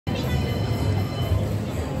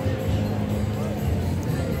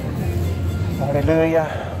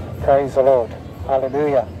Hallelujah. Praise the Lord.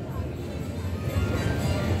 Hallelujah.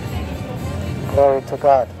 Glory to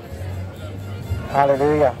God.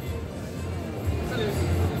 Hallelujah.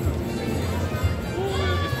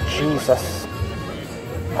 Jesus.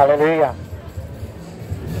 Hallelujah.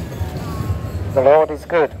 The Lord is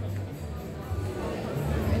good.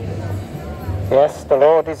 Yes, the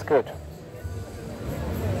Lord is good.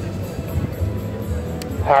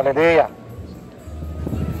 Hallelujah.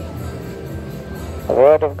 The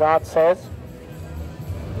Word of God says,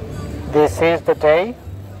 this is the day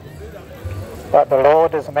that the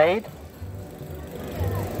Lord has made,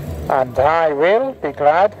 and I will be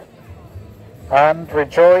glad and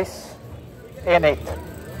rejoice in it.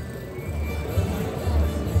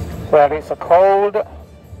 Well, it's a cold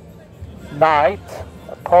night,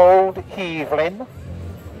 a cold evening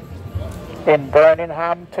in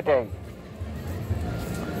Birmingham today.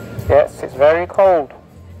 Yes, it's very cold.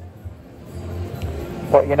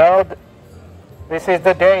 But you know, this is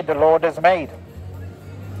the day the Lord has made.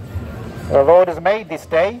 The Lord has made this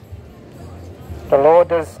day. The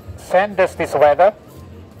Lord has sent us this weather.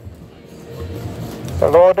 The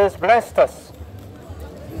Lord has blessed us.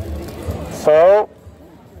 So,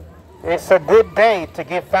 it's a good day to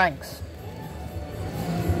give thanks.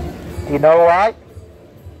 You know why?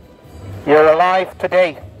 You're alive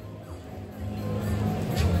today.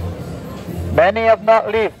 Many have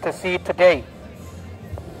not lived to see today.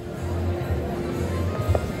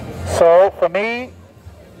 So for me,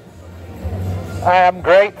 I am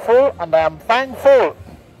grateful and I am thankful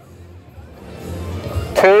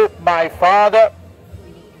to my Father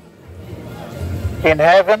in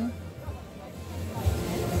heaven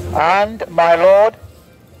and my Lord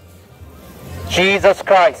Jesus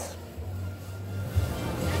Christ.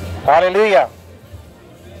 Hallelujah.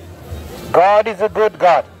 God is a good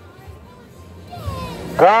God.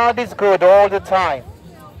 God is good all the time.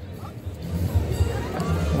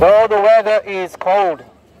 Though the weather is cold,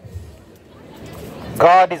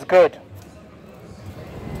 God is good.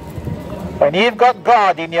 When you've got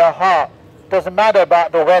God in your heart, doesn't matter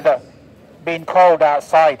about the weather being cold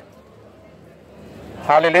outside.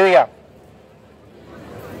 Hallelujah.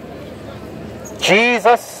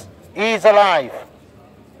 Jesus is alive.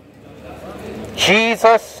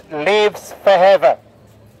 Jesus lives forever.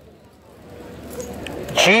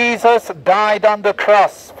 Jesus died on the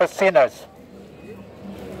cross for sinners.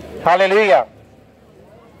 Hallelujah.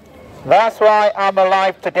 That's why I'm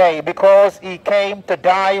alive today, because he came to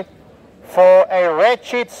die for a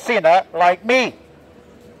wretched sinner like me.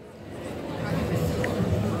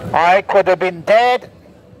 I could have been dead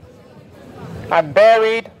and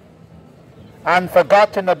buried and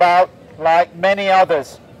forgotten about like many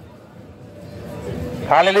others.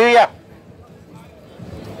 Hallelujah.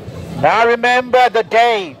 Now remember the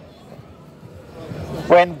day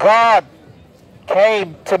when God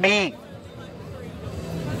came to me,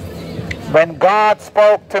 when God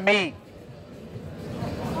spoke to me.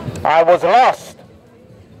 I was lost.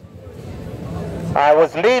 I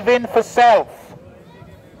was living for self,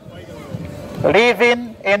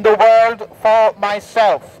 living in the world for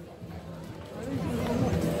myself,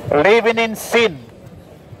 living in sin.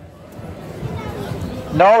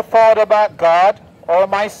 No thought about God or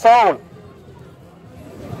my soul.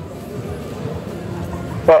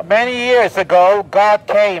 But many years ago, God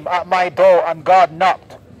came at my door and God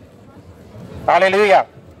knocked. Hallelujah.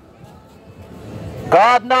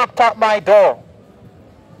 God knocked at my door.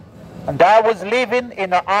 And I was living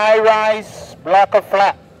in an high-rise block of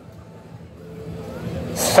flat.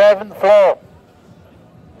 7th floor.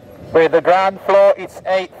 With the ground floor, it's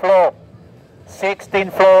 8th floor.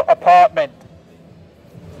 16th floor apartment.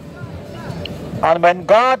 And when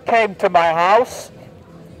God came to my house,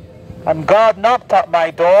 and God knocked at my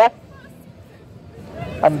door,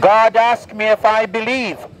 and God asked me if I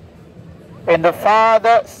believe in the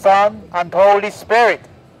Father, Son, and Holy Spirit.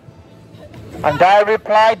 And I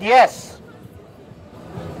replied yes.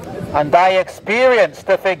 And I experienced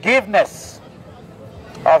the forgiveness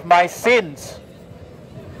of my sins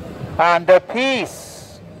and the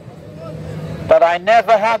peace that I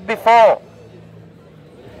never had before.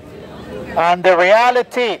 And the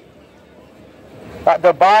reality that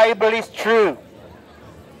the Bible is true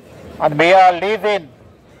and we are living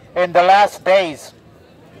in the last days.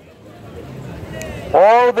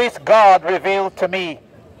 All this God revealed to me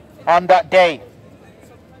on that day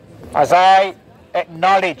as I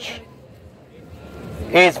acknowledge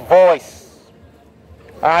His voice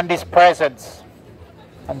and His presence.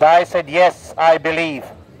 And I said, yes, I believe.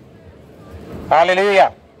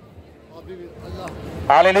 Hallelujah.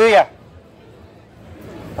 Hallelujah.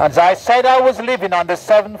 As I said, I was living on the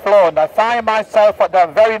 7th floor, and I find myself at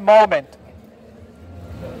that very moment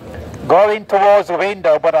going towards the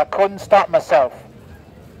window, but I couldn't stop myself.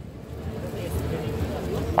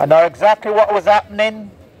 I know exactly what was happening,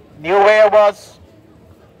 knew where I was,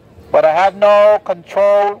 but I had no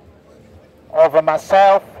control over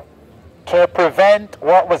myself to prevent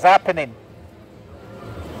what was happening.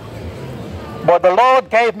 But the Lord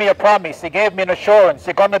gave me a promise. He gave me an assurance.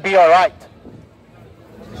 You're going to be all right.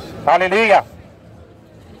 Hallelujah.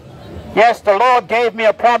 Yes, the Lord gave me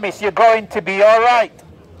a promise. You're going to be all right.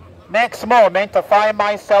 Next moment, I find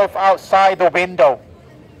myself outside the window.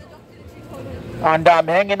 And I'm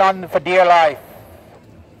hanging on for dear life.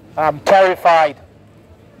 I'm terrified.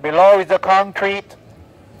 Below is the concrete.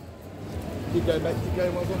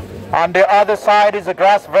 On the other side is a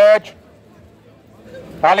grass verge.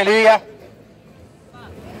 Hallelujah.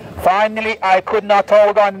 Finally, I could not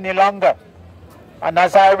hold on any longer. And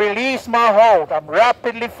as I release my hold, I'm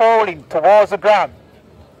rapidly falling towards the ground,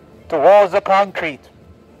 towards the concrete.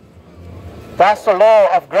 That's the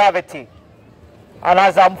law of gravity. And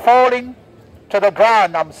as I'm falling to the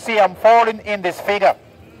ground, I'm falling in this figure,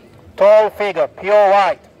 tall figure, pure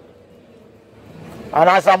white. And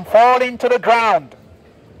as I'm falling to the ground,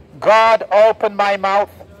 God opened my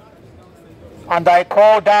mouth and I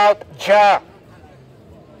called out, Jah.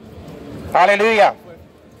 Hallelujah.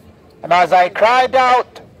 And as I cried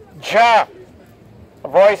out, Jah, a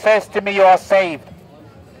voice says to me, you are saved.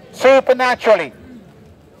 Supernaturally,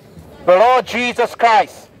 the Lord Jesus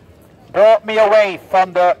Christ brought me away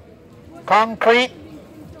from the concrete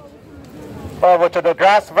over to the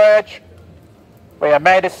grass verge, where I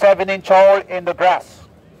made a 7-inch hole in the grass.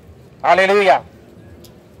 Hallelujah.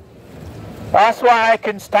 That's why I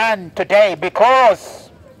can stand today, because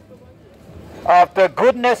of the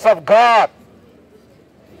goodness of God.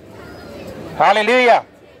 Hallelujah.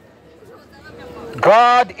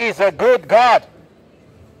 God is a good God.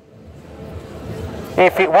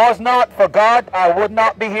 If it was not for God, I would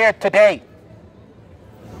not be here today.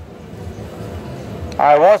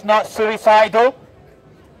 I was not suicidal.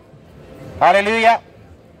 Hallelujah.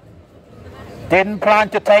 Didn't plan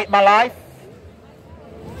to take my life.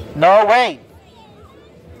 No way.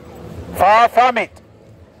 Far from it.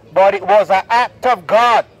 But it was an act of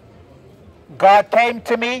God. God came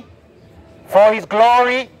to me for His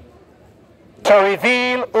glory, to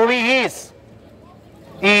reveal who He is.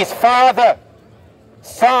 He is Father,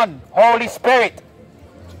 Son, Holy Spirit.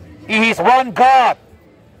 He is one God,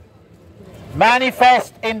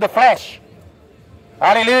 manifest in the flesh.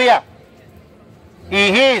 Hallelujah. He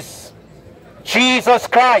is Jesus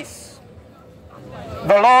Christ,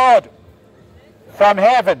 the Lord from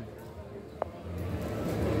heaven.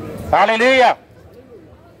 Hallelujah.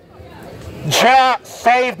 Jah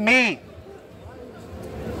saved me.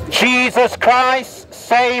 Jesus Christ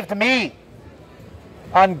saved me.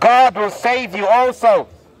 And God will save you also.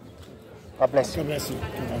 God bless you. God bless you.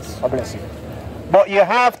 God bless you. But you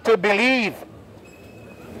have to believe.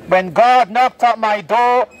 When God knocked at my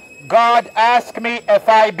door, God asked me if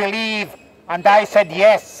I believe, and I said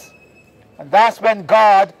yes. And that's when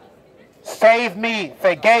God saved me,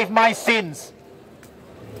 forgave my sins.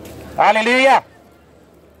 Hallelujah.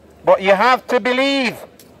 But you have to believe.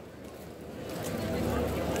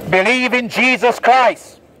 Believe in Jesus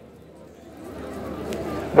Christ.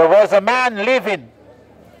 There was a man living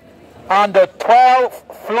on the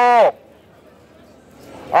 12th floor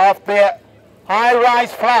of the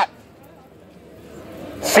high-rise flat,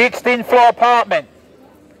 16th floor apartment.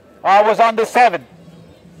 I was on the 7th.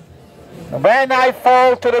 When I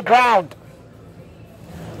fall to the ground,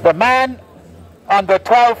 the man on the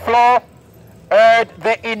 12th floor heard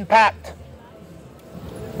the impact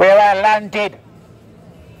where I landed.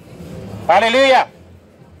 Hallelujah.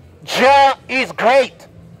 Jah is great.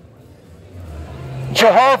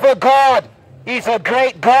 Jehovah God is a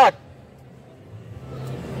great God.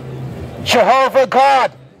 Jehovah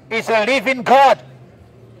God is a living God.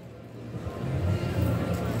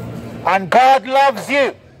 And God loves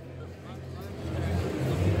you.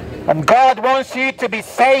 And God wants you to be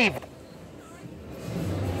saved.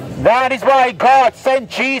 That is why God sent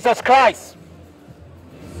Jesus Christ.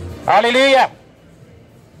 Hallelujah.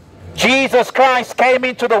 Jesus Christ came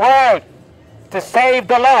into the world to save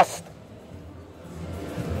the lost.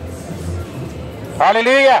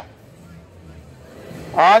 Hallelujah.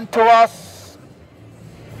 Unto us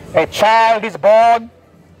a child is born.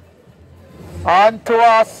 Unto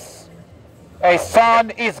us a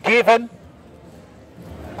son is given.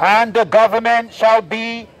 And the government shall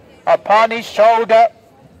be upon his shoulder.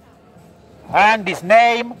 And his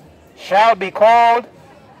name shall be called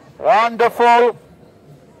Wonderful,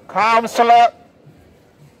 Counselor,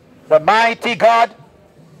 the mighty God,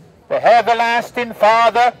 the everlasting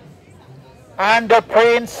Father, and the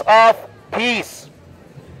Prince of Peace.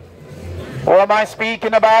 Who am I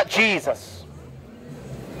speaking about? Jesus.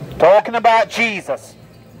 Talking about Jesus.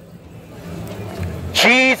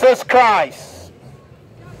 Jesus Christ,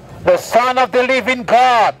 the Son of the living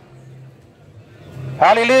God.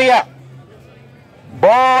 Hallelujah.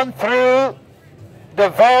 Born through the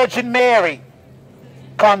Virgin Mary,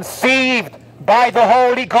 conceived by the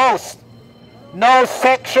Holy Ghost, no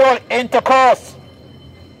sexual intercourse,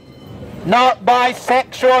 not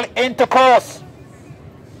bisexual intercourse.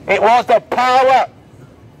 It was the power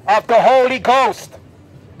of the Holy Ghost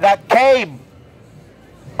that came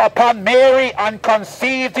upon Mary and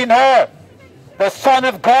conceived in her the Son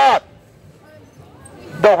of God,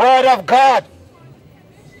 the Word of God.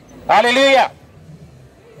 Hallelujah.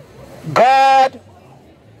 God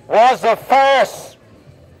was the first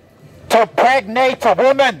to pregnate a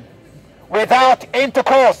woman without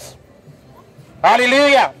intercourse.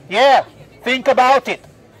 Hallelujah. Yeah, think about it.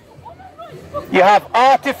 You have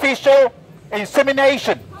artificial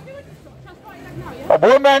insemination. A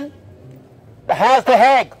woman has the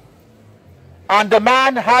egg and the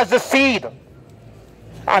man has the seed,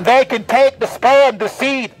 and they can take the sperm, the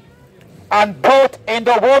seed, and put in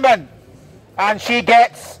the woman, and she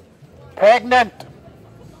gets pregnant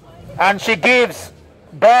and she gives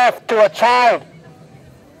birth to a child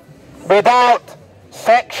without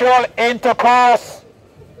sexual intercourse.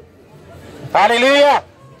 Hallelujah.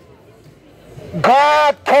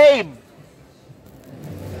 God came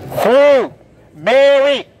through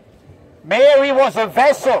Mary. Mary was a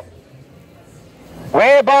vessel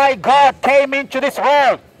whereby God came into this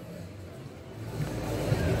world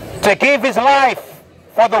to give his life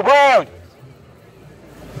for the world.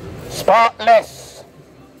 Spotless,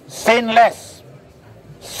 sinless,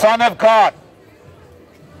 Son of God.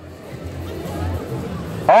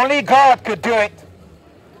 Only God could do it.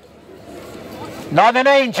 Not an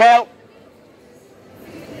angel.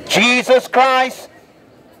 Jesus Christ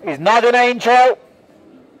is not an angel.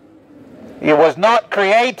 He was not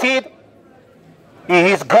created. He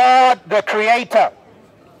is God, the Creator.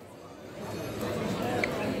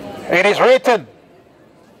 It is written,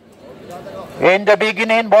 in the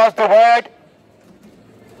beginning was the Word,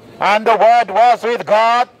 and the Word was with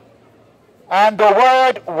God, and the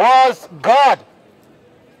Word was God.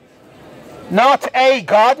 Not a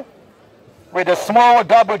God with a small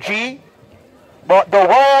double G, but the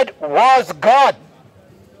Word was God.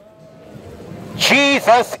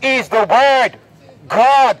 Jesus is the Word,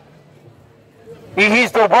 God. He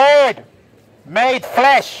is the Word made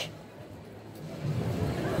flesh.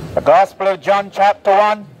 The Gospel of John chapter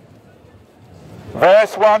 1,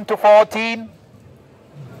 verse 1 to 14.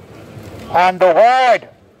 And the Word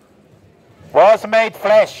was made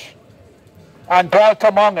flesh and dwelt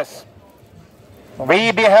among us.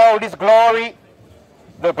 We beheld his glory,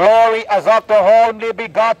 the glory as of the only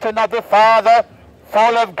begotten of the Father,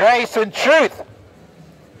 full of grace and truth.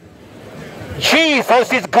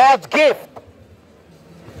 Jesus is God's gift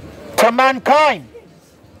to mankind.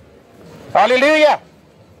 Hallelujah.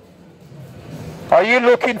 Are you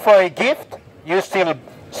looking for a gift? You still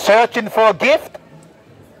searching for a gift?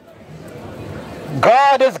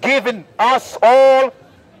 God has given us all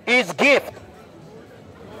his gift.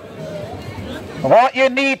 What you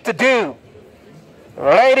need to do,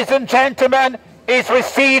 ladies and gentlemen, is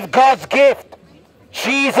receive God's gift,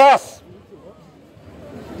 Jesus.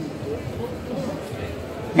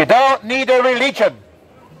 You don't need a religion.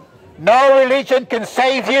 No religion can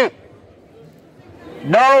save you.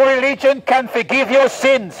 No religion can forgive your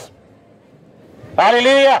sins.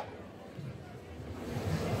 Hallelujah.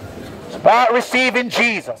 It's about receiving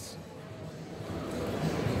Jesus.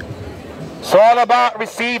 It's all about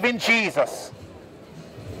receiving Jesus.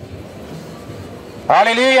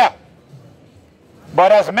 Hallelujah.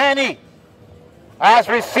 But as many as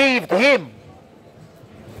received him,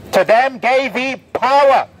 to them gave he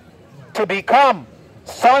power to become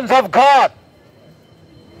sons of God,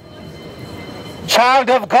 child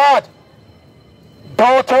of God,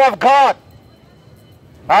 daughter of God.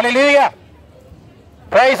 Hallelujah.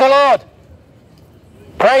 Praise the Lord.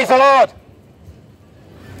 Praise the Lord.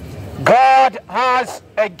 God has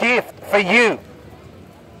a gift for you.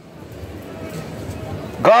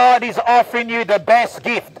 God is offering you the best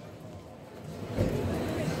gift.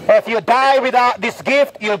 If you die without this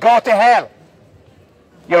gift, you'll go to hell.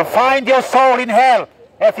 You'll find your soul in hell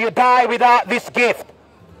if you die without this gift.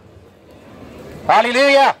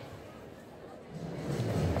 Hallelujah.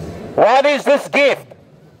 What is this gift?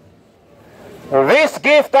 This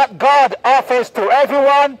gift that God offers to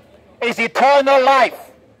everyone is eternal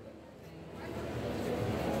life.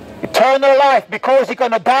 Eternal life, because you're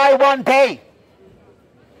going to die one day.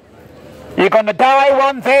 You're going to die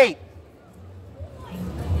one day.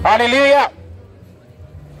 Hallelujah.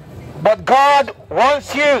 But God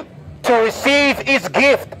wants you to receive his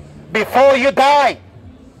gift before you die.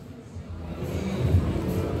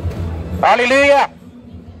 Hallelujah.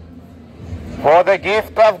 For the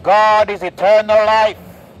gift of God is eternal life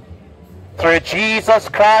through Jesus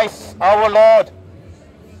Christ our Lord.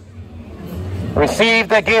 Receive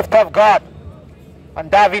the gift of God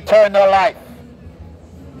and have eternal life.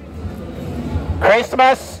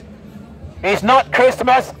 Christmas is not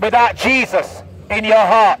Christmas without Jesus in your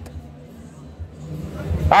heart.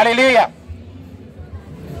 Hallelujah.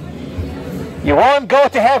 You won't go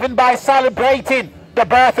to heaven by celebrating the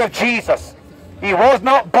birth of Jesus. He was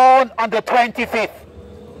not born on the 25th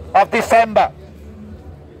of December.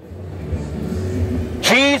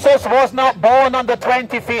 Jesus was not born on the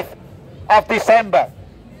 25th of December.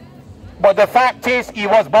 But the fact is, he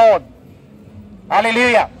was born.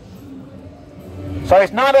 Hallelujah. So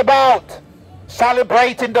it's not about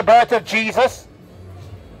celebrating the birth of Jesus.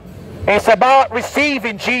 It's about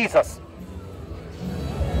receiving Jesus.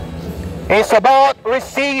 It's about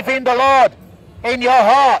receiving the Lord in your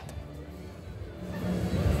heart.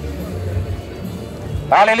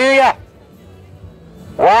 Hallelujah.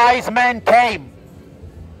 Wise men came.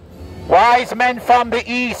 Wise men from the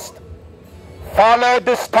east followed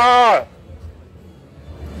the star.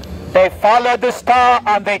 They followed the star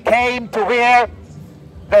and they came to where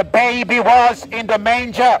the baby was in the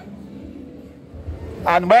manger.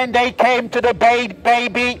 And when they came to the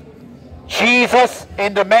baby Jesus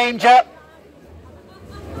in the manger,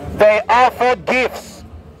 they offered gifts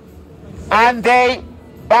and they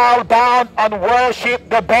bowed down and worshiped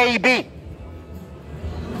the baby.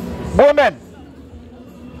 Woman,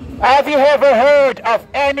 have you ever heard of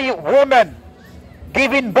any woman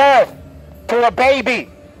giving birth to a baby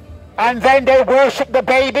and then they worship the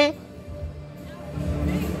baby?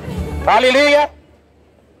 Hallelujah.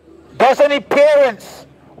 Does any parents,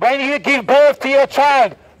 when you give birth to your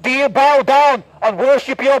child, do you bow down and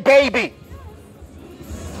worship your baby?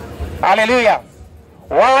 Hallelujah.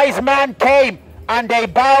 Wise man came and they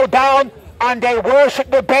bowed down and they worshiped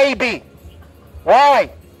the baby. Why?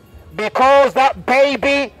 Because that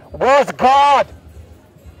baby was God.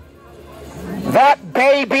 That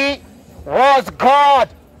baby was God.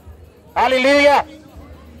 Hallelujah.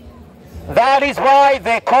 That is why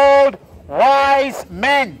they're called wise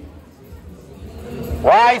men.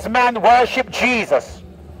 Wise men worship Jesus.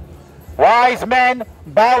 Wise men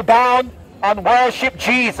bow down and worship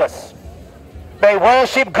Jesus. They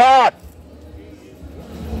worship God.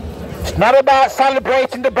 It's not about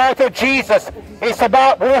celebrating the birth of Jesus. It's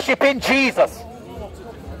about worshiping Jesus.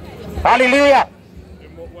 Hallelujah.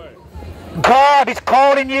 God is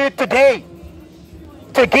calling you today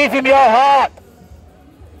to give him your heart.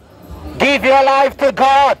 Give your life to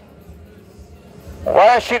God.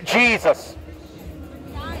 Worship Jesus.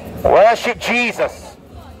 Worship Jesus.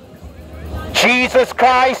 Jesus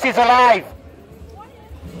Christ is alive.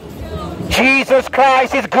 Jesus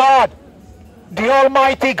Christ is God, the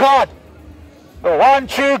Almighty God, the one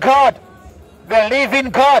true God, the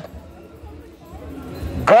living God.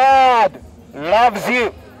 God loves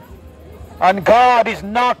you, and God is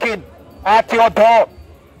knocking at your door.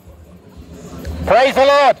 Praise the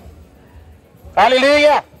Lord.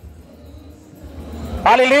 Hallelujah.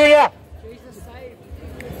 Hallelujah.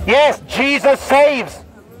 Yes, Jesus saves.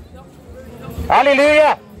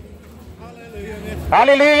 Hallelujah.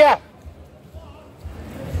 Hallelujah.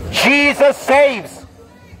 Jesus saves.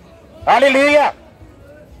 Hallelujah.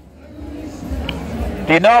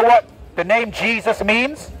 Do you know what the name Jesus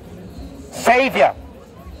means? Savior.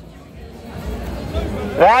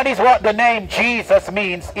 That is what the name Jesus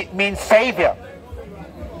means. It means Savior.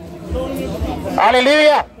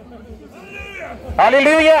 Hallelujah.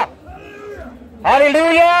 Hallelujah.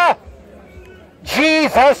 Hallelujah.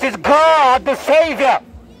 Jesus is God the Savior.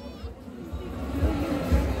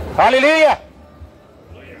 Hallelujah.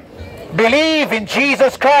 Believe in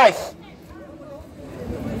Jesus Christ.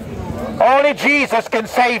 Only Jesus can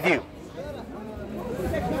save you.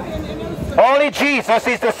 Only Jesus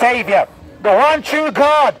is the Savior. The one true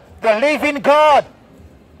God, the living God,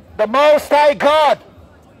 the Most High God.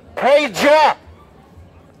 Praise Jah.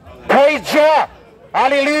 Praise Jah.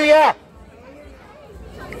 Hallelujah.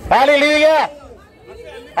 Hallelujah.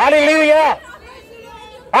 Hallelujah.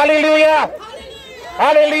 Hallelujah.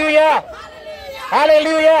 Hallelujah.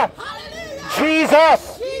 Hallelujah.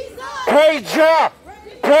 Jesus. Praise Jah.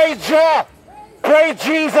 Praise Jah. Praise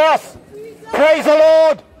Jesus. Praise the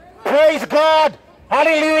Lord. Praise God.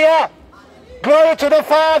 Hallelujah. Glory to the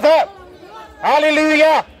Father.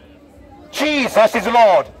 Hallelujah. Jesus is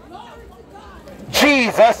Lord.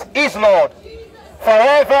 Jesus is Lord.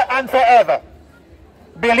 Forever and forever.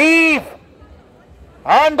 Believe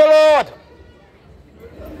on the Lord.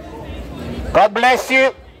 God bless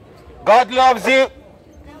you. God loves you.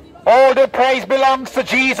 All the praise belongs to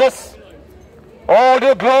Jesus. All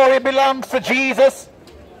the glory belongs to Jesus.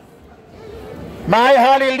 My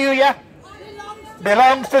hallelujah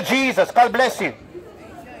belongs to Jesus. God bless you.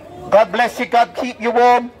 God bless you. God keep you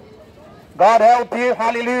warm. God help you.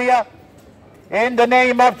 Hallelujah. In the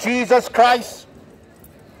name of Jesus Christ.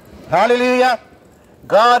 Hallelujah.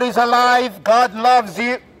 God is alive. God loves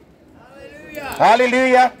you. Hallelujah.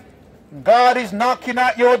 Hallelujah. God is knocking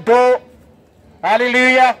at your door.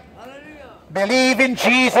 Hallelujah. Hallelujah. Believe in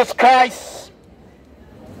Jesus Christ.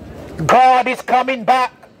 God is coming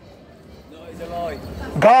back. No, he's alive.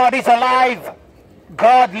 God is alive.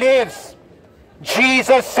 God lives.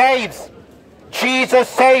 Jesus saves. Jesus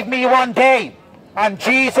saved me one day, and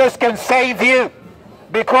Jesus can save you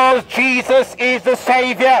because Jesus is the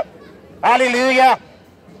Savior. Hallelujah.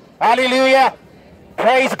 Hallelujah.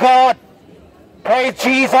 Praise God. Praise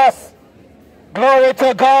Jesus. Glory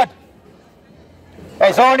to God.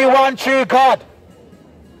 There's only one true God,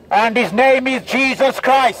 and his name is Jesus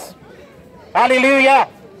Christ. Hallelujah.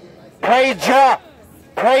 Praise Jah.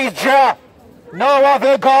 Praise Jah. No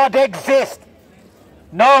other God exists.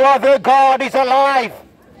 No other God is alive.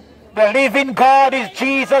 The living God is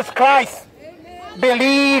Jesus Christ. Amen.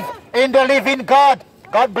 Believe in the living God.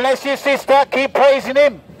 God bless you, sister. Keep praising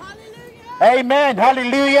him. Hallelujah. Amen.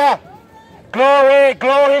 Hallelujah. Glory,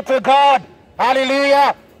 glory to God.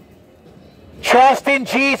 Hallelujah. Trust in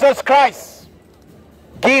Jesus Christ.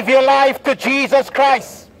 Give your life to Jesus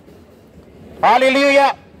Christ.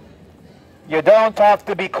 Hallelujah. You don't have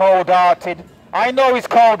to be cold-hearted. I know it's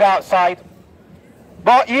cold outside,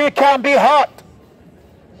 but you can be hot.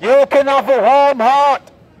 You can have a warm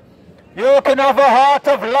heart. You can have a heart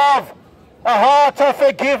of love, a heart of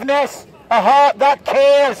forgiveness, a heart that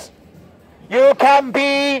cares. You can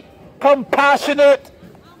be compassionate.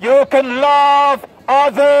 You can love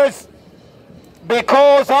others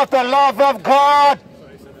because of the love of God.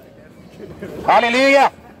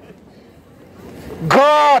 Hallelujah.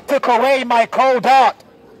 God took away my cold heart.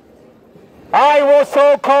 I was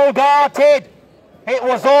so cold-hearted. It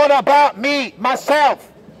was all about me,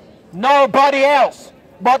 myself, nobody else.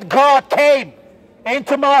 But God came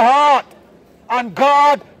into my heart, and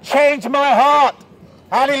God changed my heart.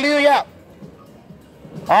 Hallelujah.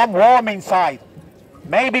 I'm warm inside.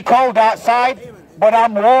 Maybe cold outside, but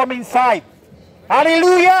I'm warm inside.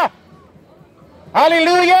 Hallelujah.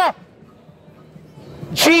 Hallelujah.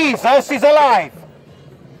 Jesus is alive.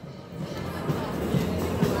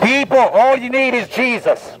 People, all you need is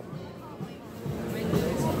Jesus.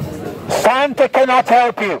 Santa cannot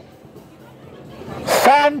help you.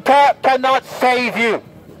 Santa cannot save you.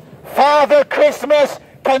 Father Christmas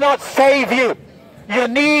cannot save you. You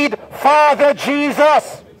need Father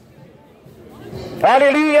Jesus.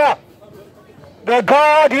 Hallelujah. The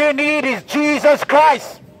God you need is Jesus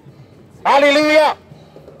Christ. Hallelujah.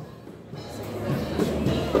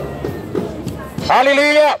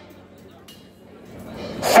 Hallelujah.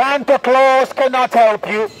 Santa Claus cannot help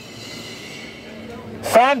you.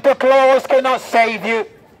 Santa Claus cannot save you.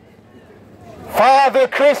 Father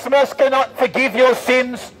Christmas cannot forgive your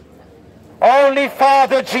sins. Only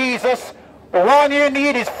Father Jesus. The one you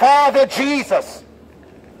need is Father Jesus.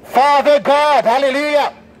 Father God.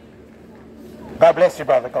 Hallelujah. God bless you,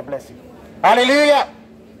 brother. God bless you. Hallelujah.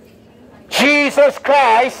 Jesus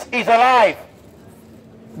Christ is alive.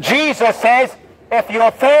 Jesus says, if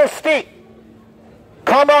you're thirsty,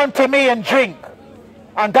 come unto me and drink,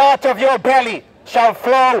 and out of your belly shall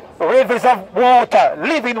flow rivers of water,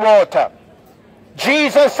 living water.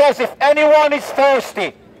 Jesus says, if anyone is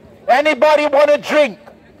thirsty, anybody want to drink,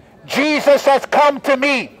 Jesus says, come to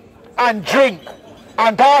me and drink,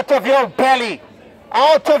 and out of your belly,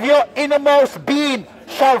 out of your innermost being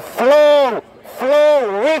shall flow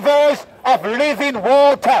rivers of living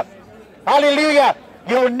water. Hallelujah.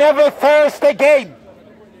 You'll never thirst again.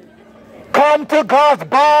 Come to God's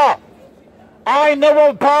bar. I know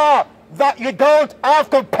a bar that you don't have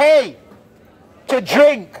to pay to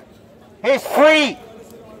drink. It's free.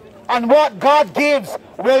 And what God gives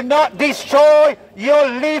will not destroy your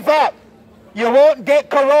liver. You won't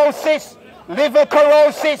get cirrhosis, liver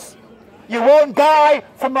cirrhosis. You won't die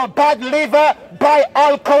from a bad liver by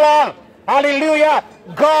alcohol. Hallelujah.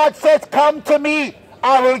 God says, come to me.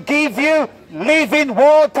 I will give you living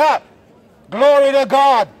water. Glory to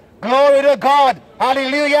God. Glory to God.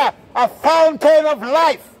 Hallelujah. A fountain of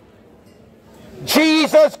life.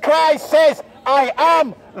 Jesus Christ says, I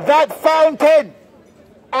am that fountain.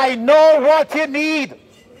 I know what you need.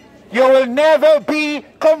 You will never be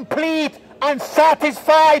complete and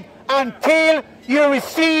satisfied until you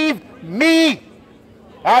receive me.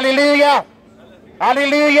 Hallelujah.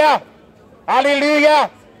 Hallelujah.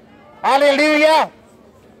 Hallelujah. Hallelujah.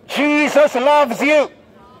 Jesus loves you.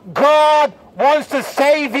 God wants to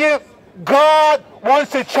save you. God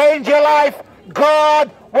wants to change your life.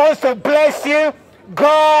 God wants to bless you.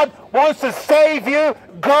 God wants to save you.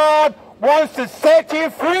 God wants to set you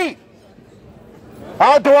free.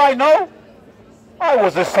 How do I know? I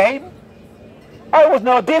was the same. I was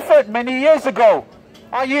no different many years ago.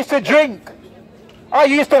 I used to drink. I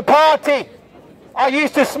used to party. I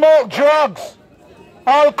used to smoke drugs,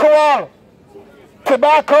 alcohol,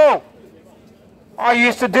 tobacco. I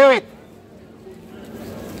used to do it.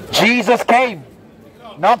 Jesus came,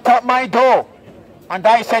 knocked at my door, and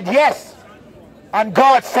I said yes. And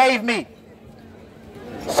God saved me.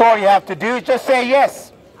 So all you have to do is just say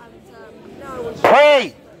yes.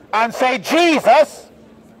 Pray and say, Jesus,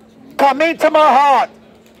 come into my heart.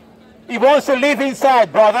 He wants to live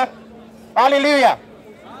inside, brother. Hallelujah.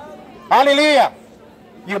 Hallelujah.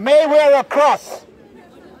 You may wear a cross.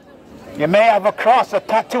 You may have a cross, a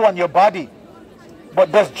tattoo on your body.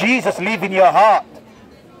 But does Jesus live in your heart?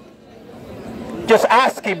 Just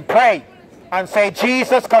ask him, pray, and say,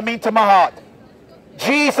 Jesus, come into my heart.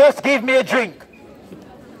 Jesus, give me a drink.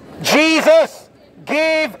 Jesus,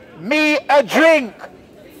 give me a drink.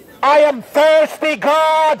 I am thirsty,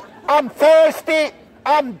 God. I'm thirsty.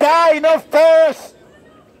 I'm dying of thirst.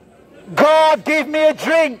 God, give me a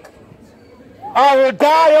drink. I will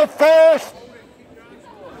die of thirst.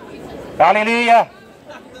 Hallelujah.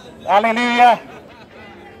 Hallelujah.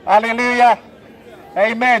 Hallelujah.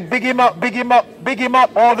 Amen. Big him up, big him up, big him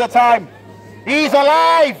up all the time. He's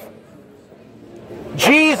alive.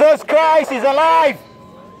 Jesus Christ is alive.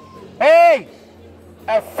 Hey,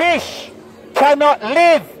 a fish cannot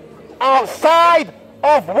live outside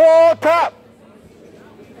of water.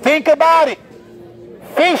 Think about it.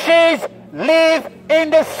 Fishes live in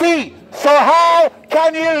the sea. So how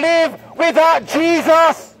can you live without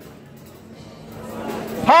Jesus?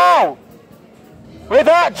 How?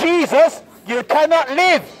 Without Jesus, you cannot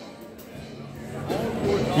live.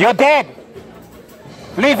 You're dead.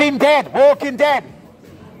 Living dead, walking dead.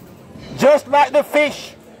 Just like the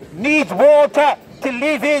fish needs water to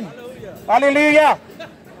live in. Hallelujah.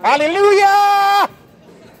 Hallelujah.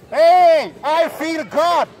 Hey, I feel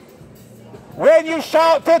God. When you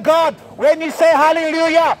shout to God, when you say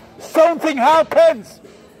hallelujah, something happens.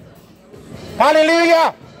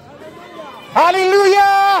 Hallelujah.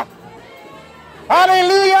 Hallelujah.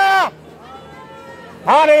 Hallelujah.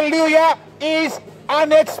 Hallelujah is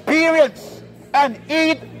an experience, an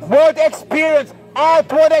inward experience,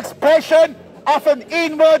 outward expression of an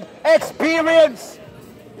inward experience.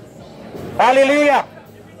 Hallelujah.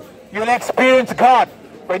 You'll experience God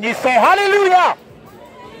when you say hallelujah.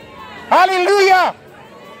 Hallelujah.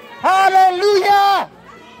 Hallelujah.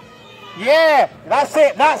 Yeah, that's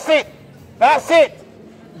it, that's it, that's it.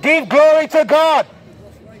 Give glory to God.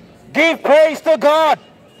 Give praise to God.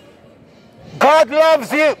 God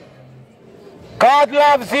loves you. God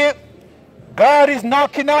loves you. God is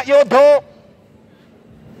knocking at your door.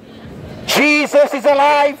 Jesus is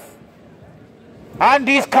alive. And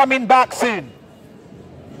he's coming back soon.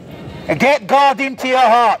 Get God into your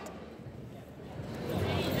heart.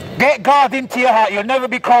 Get God into your heart. You'll never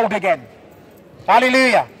be cold again.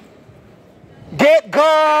 Hallelujah. Get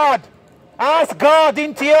God. Ask God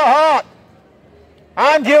into your heart.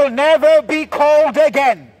 And you'll never be cold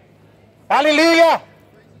again. Hallelujah.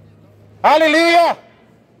 Hallelujah.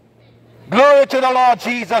 Glory to the Lord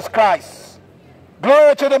Jesus Christ.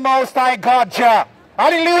 Glory to the Most High God Jah.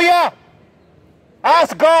 Hallelujah.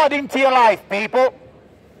 Ask God into your life, people.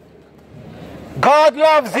 God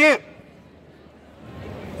loves you.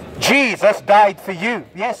 Jesus died for you.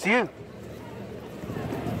 Yes, you.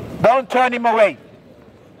 Don't turn him away.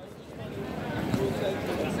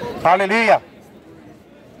 Hallelujah.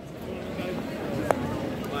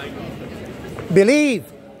 Believe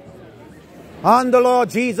on the Lord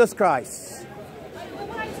Jesus Christ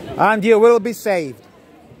and you will be saved.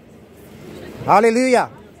 Hallelujah.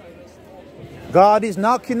 God is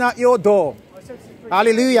knocking at your door.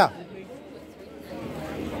 Hallelujah.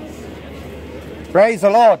 Praise the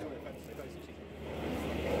Lord.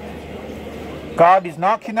 God is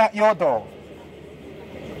knocking at your door.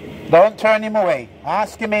 Don't turn him away.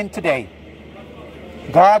 Ask him in today.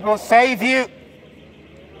 God will save you.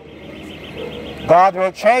 God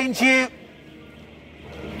will change you.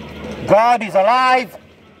 God is alive.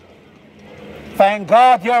 Thank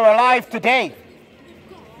God you're alive today.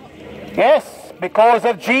 Yes, because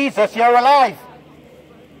of Jesus you're alive.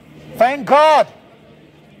 Thank God.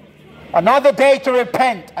 Another day to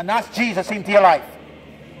repent and ask Jesus into your life.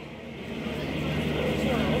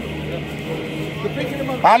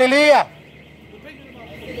 Hallelujah.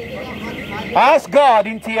 Ask God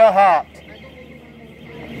into your heart.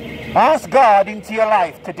 Ask God into your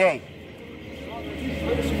life today.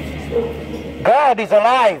 God is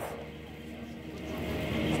alive.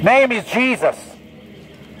 His name is Jesus.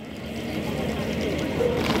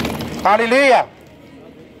 Hallelujah.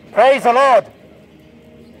 Praise the Lord.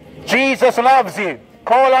 Jesus loves you.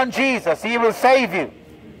 Call on Jesus. He will save you.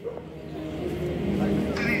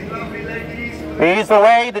 He is the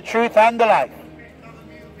way, the truth, and the life.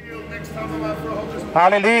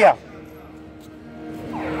 Hallelujah.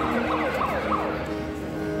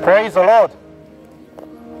 Praise the Lord.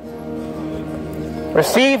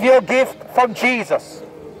 Receive your gift from Jesus.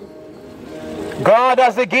 God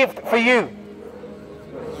has a gift for you.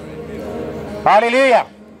 Hallelujah.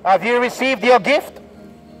 Have you received your gift?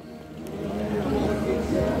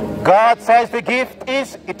 God says the gift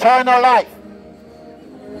is eternal life.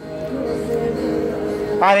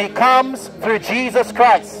 And it comes through Jesus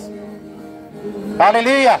Christ.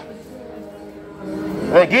 Hallelujah.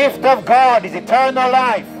 The gift of God is eternal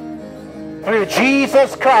life through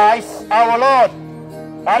Jesus Christ our Lord.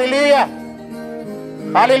 Hallelujah.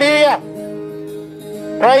 Hallelujah.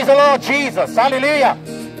 Praise the Lord Jesus. Hallelujah.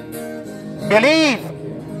 Believe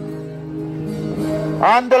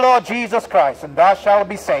on the Lord Jesus Christ and thou shalt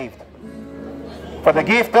be saved. For the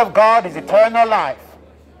gift of God is eternal life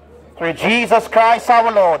through Jesus Christ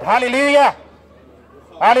our Lord. Hallelujah.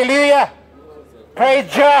 Hallelujah.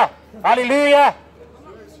 Praise Jah. Hallelujah.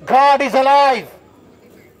 God is alive.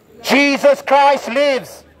 Jesus Christ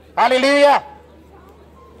lives. Hallelujah.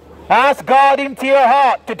 Ask God into your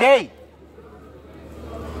heart today.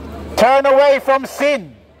 Turn away from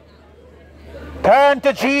sin. Turn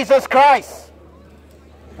to Jesus Christ,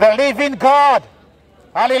 the living God.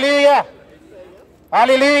 Hallelujah.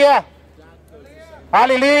 Hallelujah.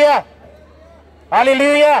 Hallelujah.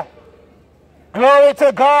 Hallelujah. Glory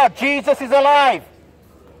to God. Jesus is alive.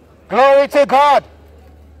 Glory to God.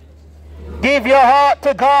 Give your heart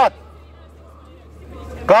to God.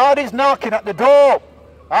 God is knocking at the door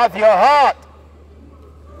of your heart.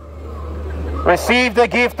 Receive the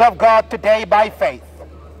gift of God today by faith.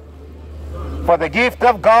 For the gift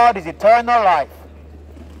of God is eternal life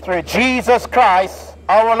through Jesus Christ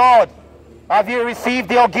our Lord. Have you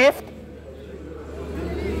received your gift?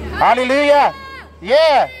 Hallelujah.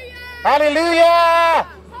 Yeah. Hallelujah.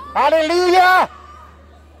 Hallelujah.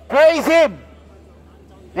 Praise Him.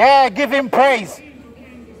 Yeah, give Him praise.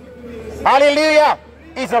 Hallelujah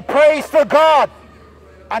is a praise to God.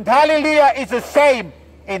 And hallelujah is the same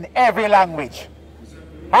in every language.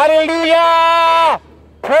 Hallelujah.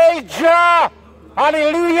 Praise Jah.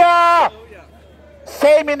 Hallelujah.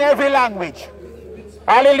 Same in every language.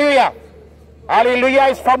 Hallelujah. Hallelujah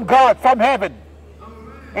is from God, from heaven.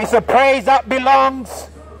 It's a praise that belongs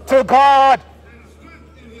to God.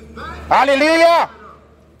 Hallelujah.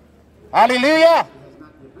 Hallelujah.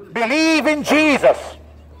 Believe in Jesus.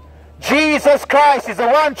 Jesus Christ is the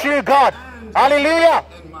one true God. Hallelujah.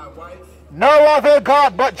 No other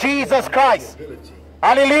God but Jesus Christ.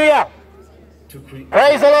 Hallelujah.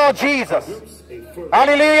 Praise the Lord Jesus.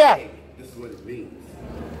 Hallelujah.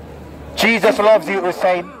 Jesus loves you,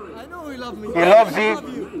 Hussein. He loves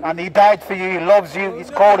you and He died for you. He loves you. He's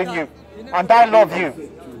calling you. And I love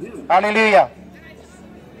you. Hallelujah.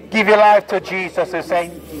 Give your life to Jesus,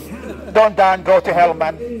 Hussein. Don't die and go to hell,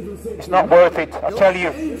 man. It's not worth it. I tell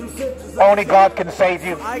you. Only God can save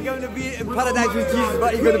you. I'm going to be in paradise with Jesus,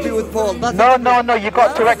 but you're going to be with Paul. No. You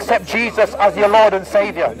got to accept Jesus as your Lord and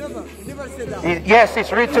Savior. Yes,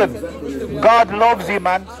 it's written. God loves you,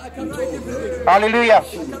 man. Hallelujah.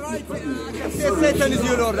 Satan is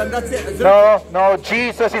your Lord, and that's it. No,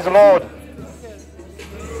 Jesus is Lord.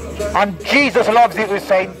 And Jesus loves you,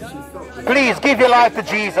 Hussein. Please give your life to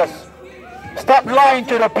Jesus. Stop lying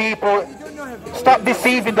to the people. Stop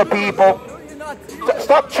deceiving the people.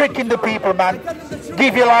 Stop tricking the people, man.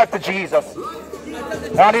 Give your life to Jesus.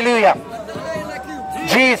 Hallelujah.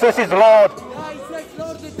 Jesus is Lord.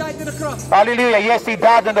 Hallelujah. Yes, He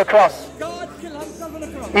died on the cross.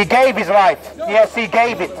 He gave His life. Yes, He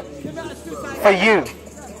gave it. For you.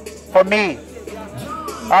 For me.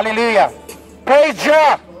 Hallelujah. Praise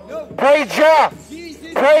Jah. Praise Jah.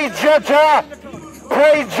 Praise Jah.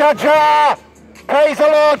 Praise Jah. Praise the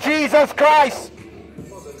Lord Jesus Christ.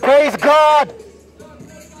 Praise God.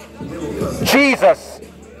 Jesus.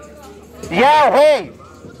 Yahweh.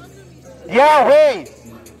 Yahweh.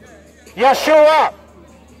 Yeshua.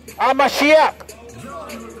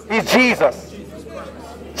 Amashiach is Jesus.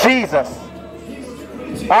 Jesus.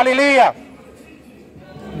 Hallelujah.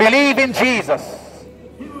 Believe in Jesus.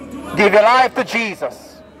 Give your life to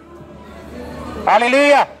Jesus.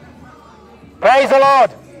 Hallelujah. Praise the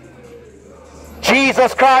Lord.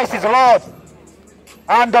 Jesus Christ is Lord.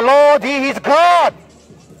 And the Lord, He is God.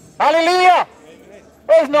 Hallelujah.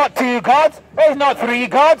 There's not two gods. There's not three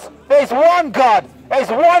gods. There's one God. There's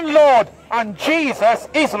one Lord. And Jesus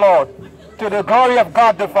is Lord. To the glory of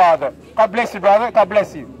God the Father. God bless you, brother. God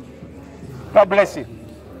bless you. God bless you.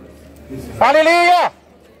 Hallelujah.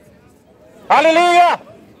 Hallelujah.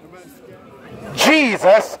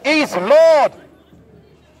 Jesus is Lord.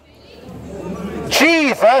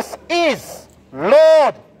 Jesus is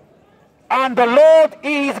Lord. And the Lord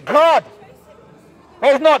is God.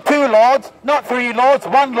 There's not two lords, not three lords,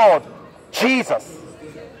 one Lord. Jesus.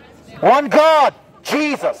 One God,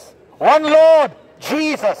 Jesus. One Lord,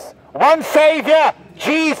 Jesus. One Savior,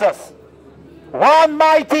 Jesus. One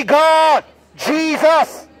mighty God,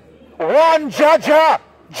 Jesus. One Judger,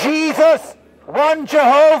 Jesus. One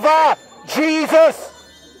Jehovah, Jesus.